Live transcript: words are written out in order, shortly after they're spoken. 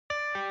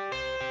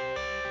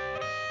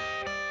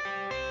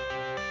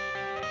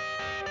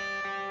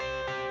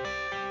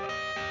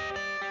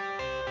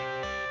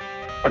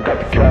I got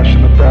the cash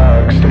in the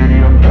bag,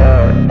 stadium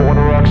packed. Born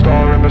a rock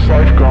star in this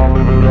life, gon'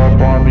 live it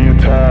up on the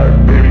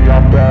attack. Baby,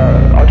 I'm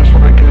bad, I just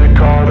wanna get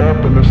caught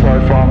up in this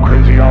life. I'm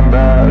crazy, I'm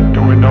mad,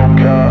 doing no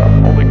cap.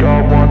 Only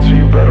God wants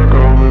you, better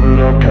go live it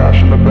up.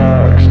 Cash in the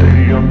bag,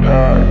 stadium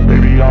packed.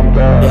 Baby, I'm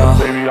bad, yeah.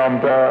 Baby, I'm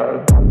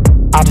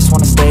bad. I just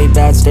wanna stay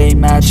bad, stay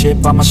mad.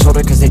 Chip on my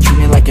shoulder cause they treat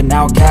me like an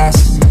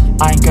outcast.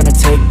 I ain't gonna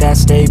take that,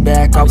 stay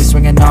back. I'll be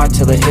swinging hard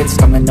till the hits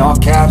come in all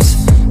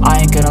caps. I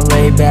ain't gonna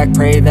lay back,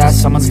 pray that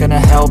someone's gonna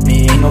help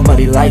me. Ain't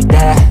nobody like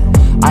that.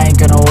 I ain't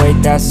gonna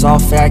wait, that's all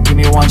fact. Give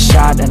me one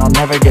shot and I'll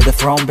never get the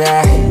throne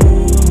back.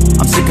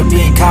 I'm sick of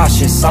being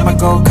cautious, I'ma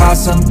go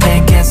cause some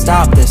pain, can't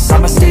stop this.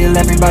 I'ma steal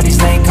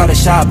everybody's lane, call it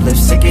shoplift.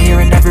 Sick of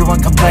hearing everyone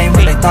complain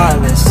when they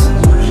thoughtless.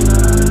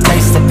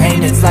 Taste the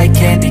pain, it's like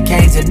candy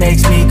canes. It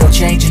makes me go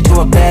change into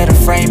a better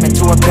frame,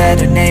 into a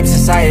better name.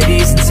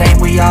 Society's insane,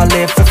 we all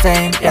live for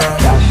fame, yeah.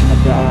 Cash in the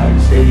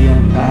bag,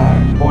 stadium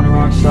packed. Born a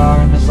rock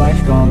star in this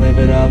life, gon' live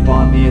it up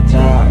on the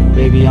attack.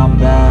 Baby, I'm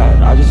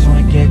bad, I just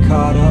wanna get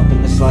caught up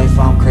in this life.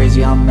 I'm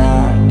crazy, I'm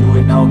mad, do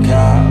it no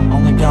cap.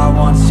 Only God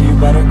wants you,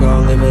 better go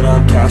live it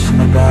up. Cash in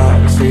the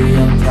bag,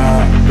 stadium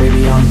packed.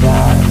 Baby, I'm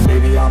bad,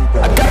 baby, I'm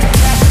bad. I got the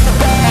cash in the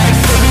bag,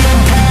 stadium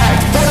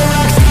packed. Born a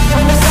rock star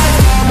in this life,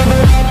 gon' live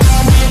it up.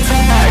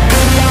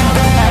 Baby, I'm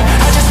bad,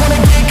 I just wanna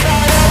get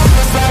caught up in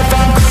this life.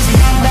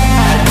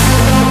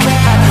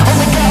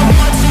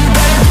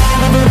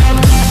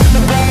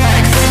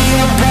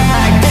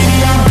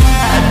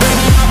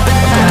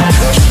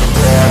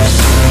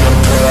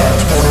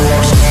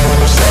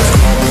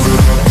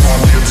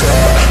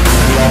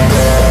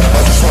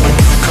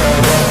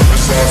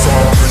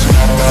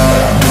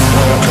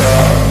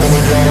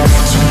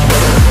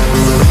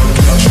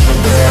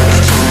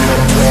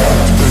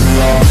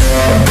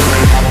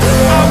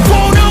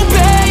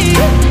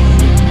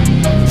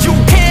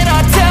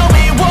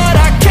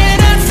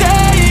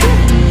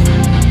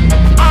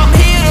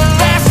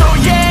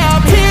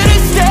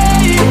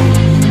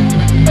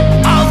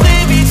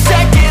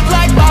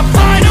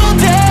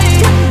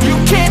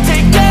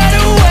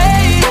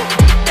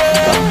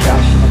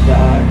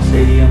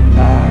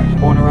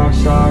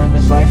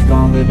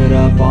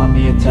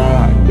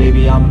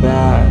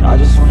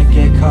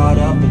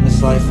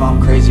 I'm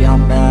crazy,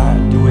 I'm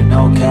mad, do it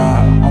no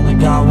cap. Only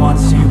God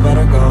wants you,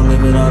 better go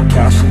live it up.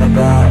 Cash in the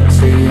bag,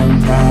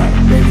 stadium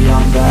packed. Baby,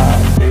 I'm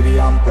bad, baby,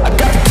 I'm bad. I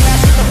got the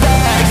cash in the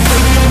bag,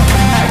 stadium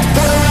packed.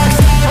 Born a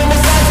rock star in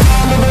this life,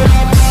 gon' live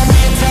it up on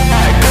the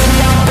attack.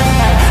 Baby, I'm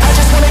bad, I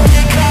just wanna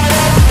get caught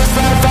up in this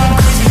life. I'm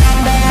crazy,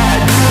 I'm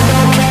mad, do it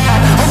no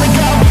cap. Only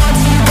God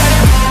wants you,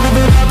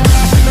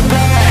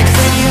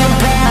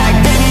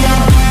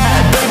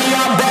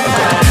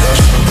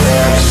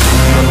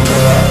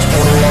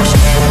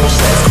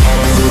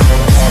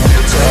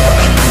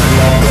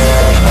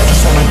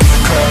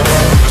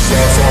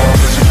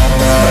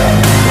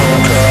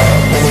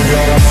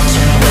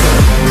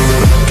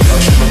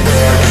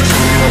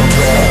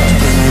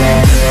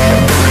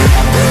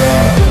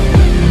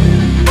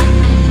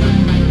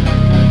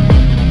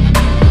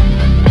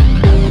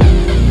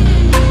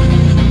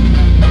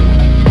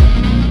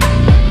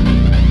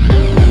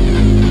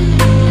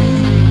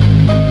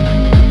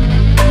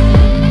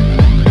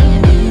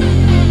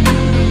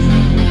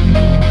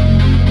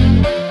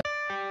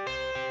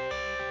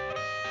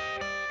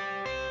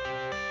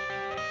 better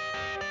go live it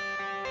up. Cash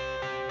in the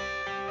bag,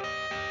 stadium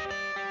packed. Baby,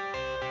 I'm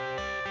bad,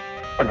 baby, I'm bad.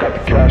 I got the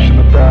cash in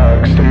the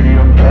bag,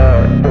 stadium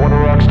packed. Born a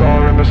rock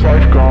star in this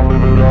life, gon'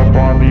 live it up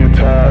on the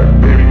attack.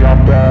 Baby,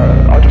 I'm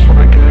bad, I just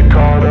wanna get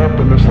caught up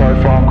in this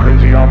life. I'm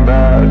crazy, I'm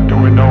mad,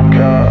 doing no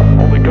cap.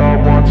 Only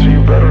God wants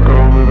you, better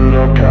go live it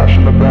up. Cash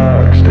in the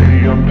bag,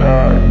 stadium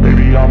packed.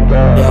 Baby, I'm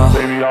bad, yeah.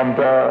 Baby, I'm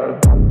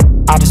bad.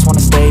 I just wanna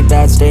stay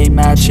bad, stay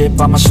mad.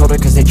 Chip on my shoulder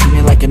cause they treat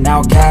me like an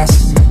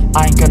outcast.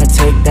 I ain't gonna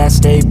take that,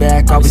 stay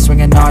back. I'll be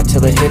swinging hard till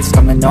the hits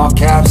come in all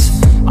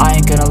caps. I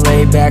ain't gonna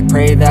lay back,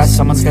 pray that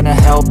someone's gonna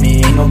help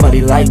me. Ain't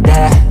nobody like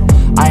that.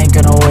 I ain't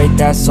gonna wait,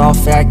 that's all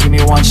fact. Give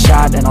me one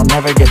shot and I'll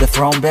never get the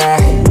throne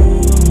back.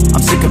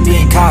 I'm sick of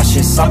being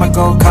cautious, I'ma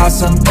go cause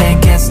some pain,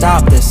 can't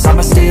stop this.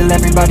 I'ma steal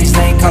everybody's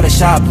lane, call it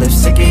shoplift.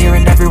 Sick of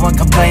hearing everyone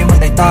complain when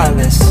they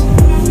thoughtless.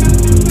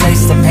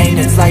 Taste the pain,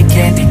 it's like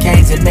candy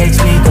canes. It makes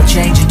me go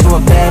change into a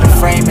better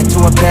frame, into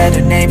a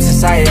better name.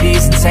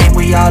 Society's insane,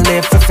 we all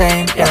live for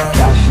fame, yeah.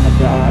 Cash in the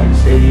bag,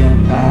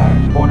 stadium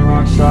packed. Born a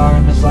rock star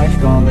in this life,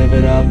 gon' live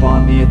it up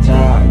on the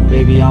attack.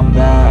 Baby, I'm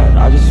bad,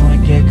 I just wanna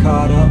get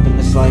caught up in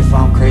this life.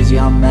 I'm crazy,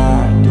 I'm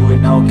mad, do it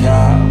no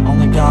cap.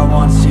 Only God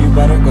wants you,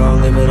 better go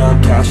live it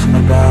up. Cash in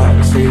the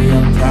bag,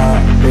 stadium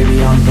packed.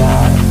 Baby, I'm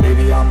bad,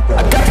 baby, I'm bad.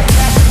 I got the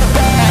cash in the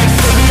bag,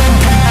 stadium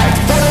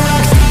packed. Born a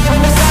rock star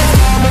in this life,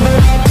 gon' live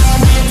it up.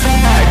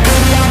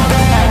 Baby, I'm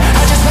bad,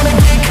 I just wanna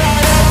get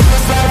caught up in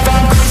this life.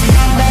 I'm crazy,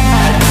 I'm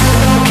mad, do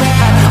it no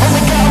cap.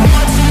 Only God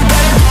wants you,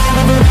 better go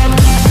live it up.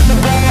 Cash in the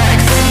bag,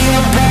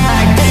 stadium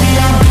packed. Baby,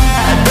 I'm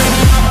bad,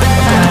 baby, I'm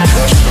bad.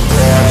 Cash in the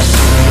bag,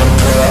 stadium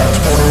packed.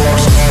 Born a rock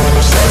star in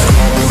this life,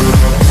 gon' live it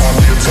up on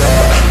the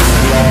attack.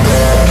 Baby, I'm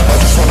bad, I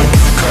just wanna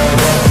get caught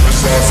up in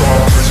this life.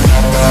 I'm crazy,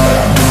 I'm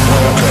mad, do it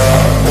no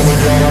cap. Only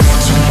God wants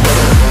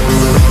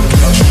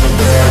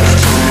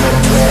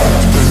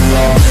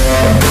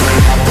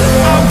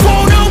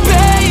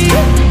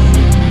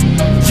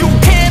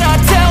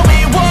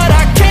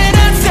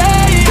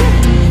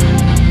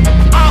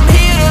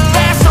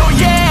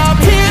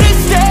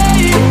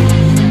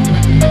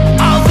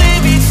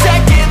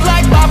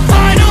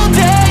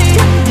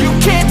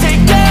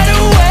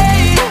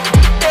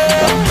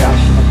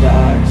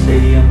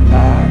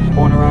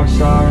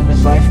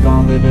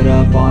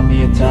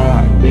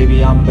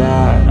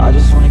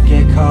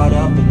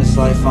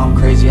life I'm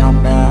crazy,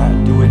 I'm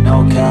mad, do it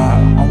no cap.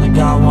 Only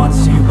got one,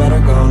 so you better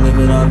go live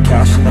it up.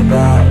 Cash in the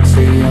bag,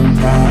 stadium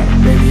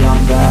packed. Baby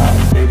I'm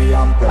bad, baby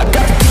I'm bad. I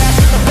got the cash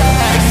in the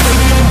bag,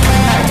 stadium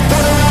packed.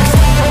 Born a rock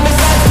star in this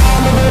life, I'll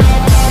live it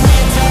up on the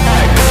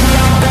attack. Baby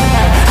I'm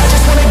bad, I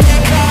just wanna get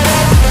caught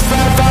up in this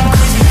life I'm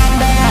crazy, I'm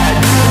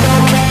mad, do it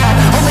no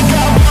cap. Only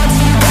got one, so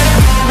you better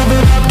go live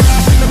it up.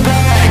 Cash in the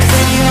bag,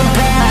 stadium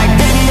packed.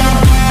 Baby I'm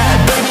bad,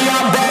 baby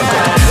I'm bad.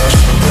 I got the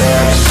cash in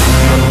the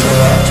bag,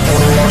 stadium packed.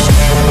 Born a rock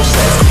star in this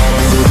life, I'll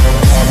live it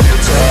up on the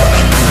attack.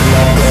 Baby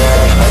I'm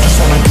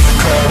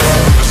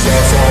bad, I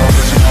just wanna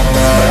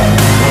get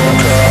caught up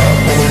in this life I'm crazy,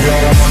 I'm mad, do it no cap. Only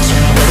got one, so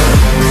you better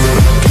go live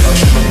it up.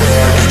 Cash in the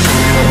bag,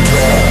 stadium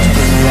packed.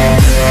 Baby I'm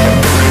bad,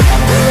 baby I'm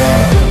bad.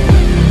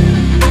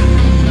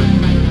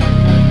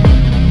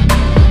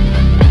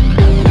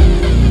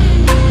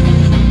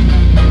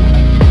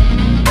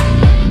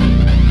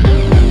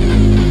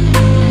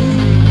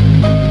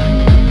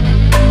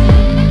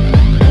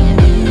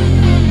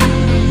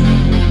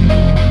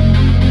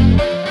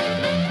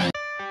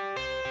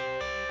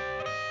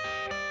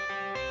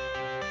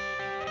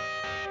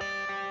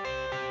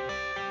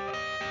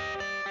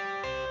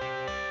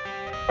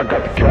 I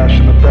got the cash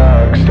in the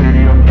bag,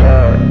 stadium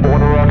packed.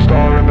 Born a rock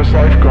star in this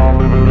life, gon'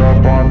 live it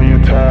up on the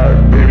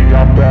attack. Baby,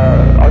 I'm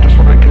bad, I just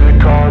wanna get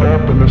caught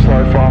up in this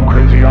life, I'm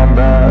crazy, I'm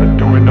mad,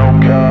 do it no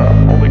cap.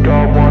 Only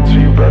got one, so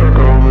you better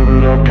go live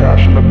it up.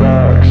 Cash in the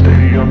bag,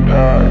 stadium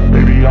packed.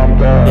 Baby, I'm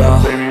bad,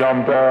 yeah. Baby,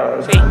 I'm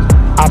bad.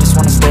 I just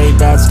wanna stay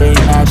bad, stay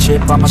mad,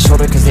 chip on my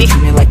shoulder cause they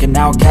treat me like an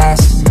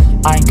outcast.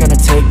 I ain't gonna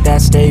take that,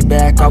 stay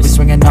back, I'll be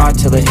swinging hard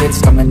till the hits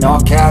come in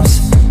all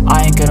caps.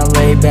 I ain't gonna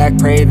lay back,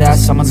 pray that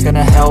someone's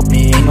gonna help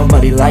me, ain't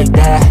nobody like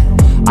that.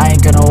 I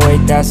ain't gonna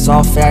wait, that's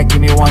all fact, give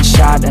me one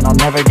shot and I'll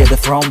never get the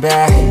throne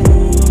back.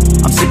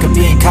 I'm sick of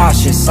being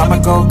cautious, I'ma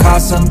go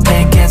cause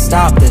something, can't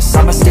stop this.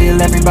 I'ma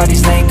steal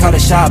everybody's lane, call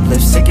it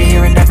shoplift. Sick of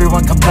hearing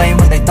everyone complain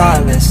when they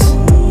thoughtless.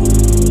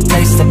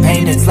 Taste the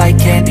pain, it's like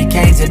candy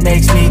canes. It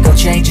makes me go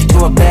change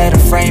into a better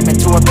frame,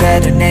 into a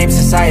better name.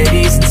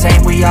 Society's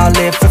insane, we all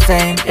live for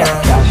fame,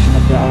 yeah. Cash in the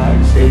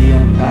bag,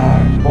 stadium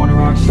packed. Born a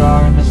rock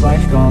star in this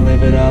life, gon'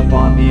 live it up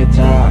on the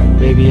attack.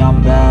 Baby,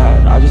 I'm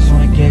bad, I just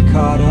wanna get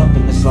caught up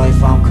in this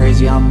life, I'm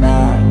crazy, I'm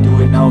mad,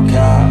 do it no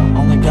cap.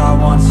 Only got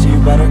one, so you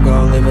better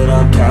go live it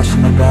up. Cash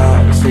in the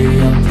bag,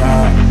 stadium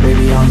packed.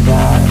 Baby, I'm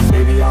bad,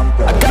 baby, I'm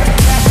bad. I got the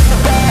cash in the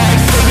bag,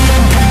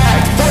 stadium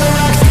packed. Born a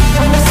rock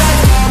star in this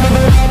life, gon' live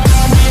it up.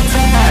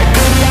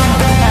 Baby, I'm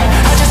bad,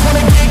 I just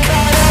wanna get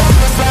caught up in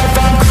this life,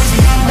 I'm crazy,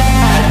 I'm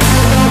mad, do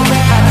it no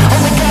cap.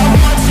 Only got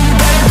one, so you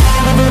better go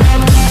live it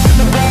up. Cash in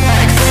the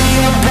bag,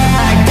 stadium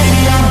packed.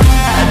 Baby, I'm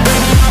bad,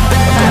 baby, I'm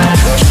bad.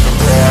 Cash in the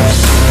bag,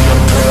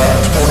 stadium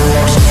packed. Born a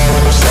rock star in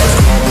this life,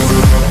 gon' live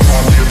it up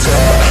on the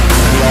attack.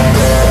 Baby, I'm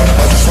bad, I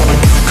just wanna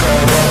get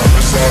caught up in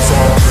this life,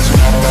 I'm crazy,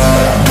 I'm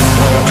mad, do it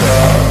no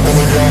cap.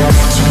 Only got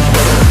one, so you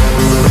better go live it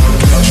up.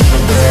 Cash in the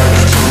bag,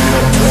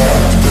 stadium packed. Baby, I'm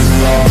bad, baby,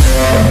 I'm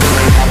bad.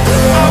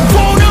 I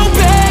won't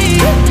obey.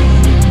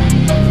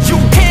 You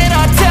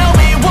cannot tell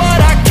me what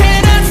I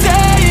cannot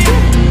say.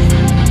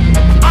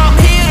 I'm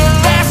here to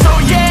last, so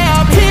yeah,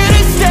 I'm here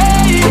to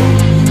stay.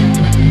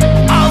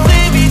 I'll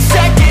live each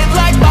second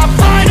like my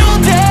final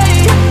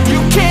day. You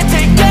can't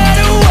take that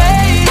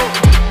away,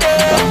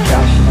 yeah.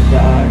 Cash in the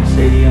bag,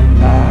 stadium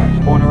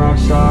packed. Born a rock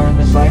star in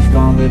this life,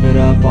 gon' live it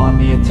up on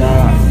the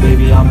attack.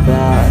 Baby, I'm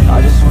bad,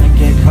 I just wanna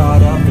get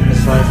caught up in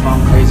this life,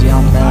 I'm crazy,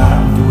 I'm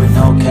mad, do it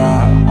no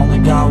cap. Only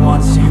got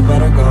one, so you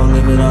better go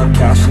live it up.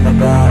 Cash in the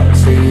bag,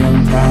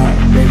 stadium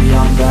packed. Baby,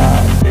 I'm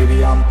bad,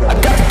 baby, I'm bad. I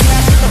got the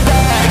cash in the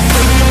bag,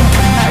 stadium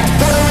packed.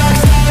 Born a rock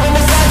star in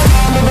this life,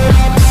 I'll live it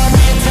up on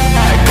the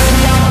attack.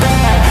 Baby, I'm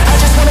bad, I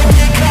just wanna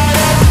get caught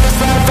up in this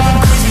life, I'm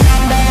crazy,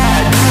 I'm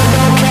mad, do it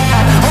no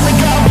cap. Only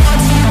got one,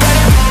 so you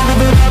better go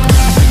live it up.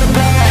 Cash in the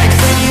bag,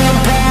 stadium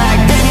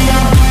packed. Baby,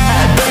 I'm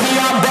bad, baby,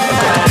 I'm bad.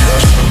 Cash in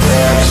the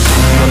bag,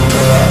 stadium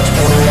packed.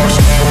 Born a rock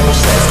star in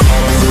this life,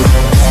 gon' live it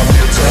up on the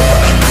attack.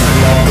 Baby,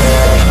 I'm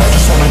bad, I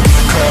just wanna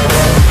get caught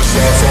up in this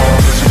life, I'm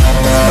crazy, I'm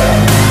mad,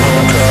 do it no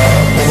cap.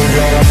 Only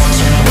got one,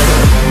 so you better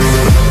go live it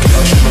up.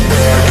 Cash in the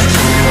bag,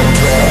 stadium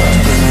packed.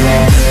 Baby, I'm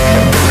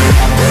bad, baby,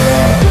 I'm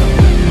bad.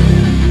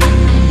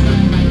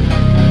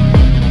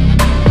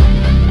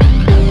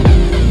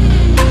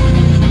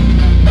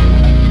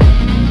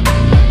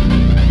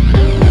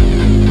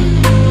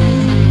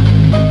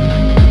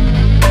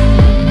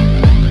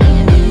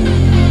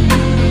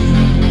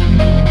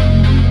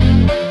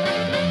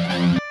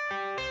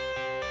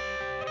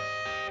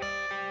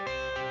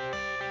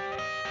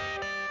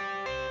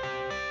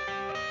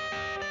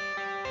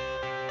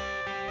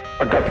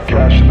 I got the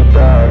cash in the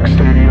bag,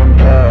 stadium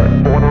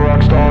packed. Born a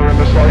rock star in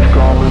this life,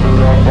 gon' live it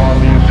up on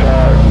the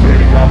attack.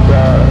 Baby, I'm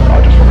bad,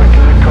 I just wanna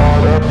get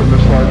caught up in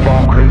this life,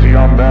 I'm crazy,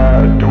 I'm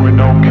mad, do it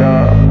no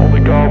cap.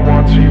 Only got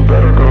one, so you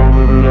better go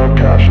live it up.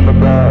 Cash in the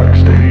bag,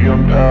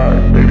 stadium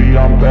packed. Baby,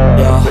 I'm bad,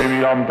 yeah.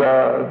 Baby, I'm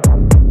bad.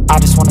 I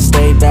just wanna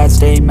stay bad,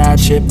 stay mad. mad,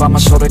 chip on my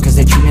shoulder cause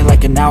they treat me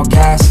like an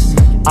outcast.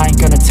 I ain't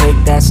gonna take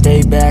that,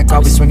 stay back,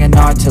 I'll be swinging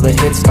hard till the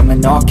hits come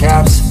in all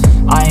caps.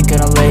 I ain't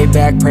gonna lay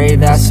back, pray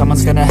that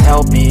someone's gonna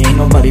help me, ain't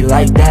nobody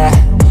like that.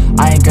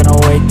 I ain't gonna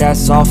wait,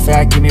 that's all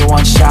fact, give me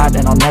one shot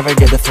and I'll never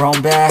get the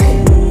throne back.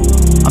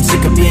 I'm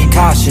sick of being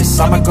cautious,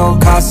 I'ma go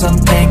cause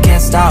something,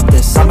 can't stop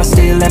this. I'ma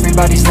steal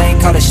everybody's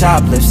lane, call it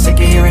shoplift. Sick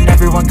of hearing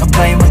everyone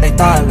complain when they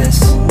thoughtless.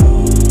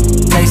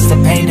 Taste the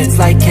pain, it's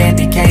like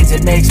candy canes.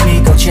 It makes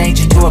me go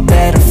change into a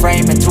better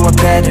frame, into a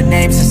better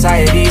name.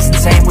 Society's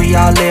insane, we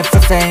all live for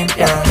fame,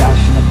 yeah.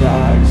 Cash in the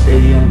bag,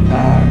 stadium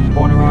packed.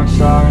 Born a rock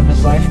star in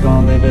this life,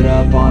 gon' live it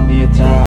up on the attack.